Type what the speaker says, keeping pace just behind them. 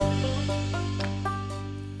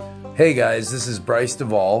Hey guys, this is Bryce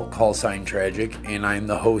Duvall, call sign Tragic, and I'm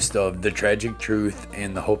the host of The Tragic Truth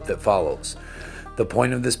and the Hope That Follows. The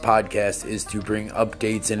point of this podcast is to bring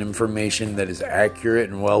updates and information that is accurate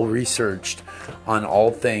and well researched on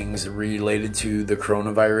all things related to the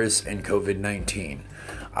coronavirus and COVID-19.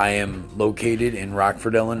 I am located in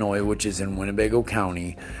Rockford, Illinois, which is in Winnebago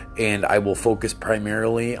County, and I will focus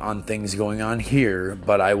primarily on things going on here,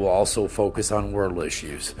 but I will also focus on world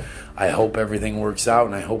issues. I hope everything works out,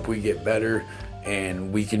 and I hope we get better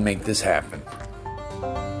and we can make this happen.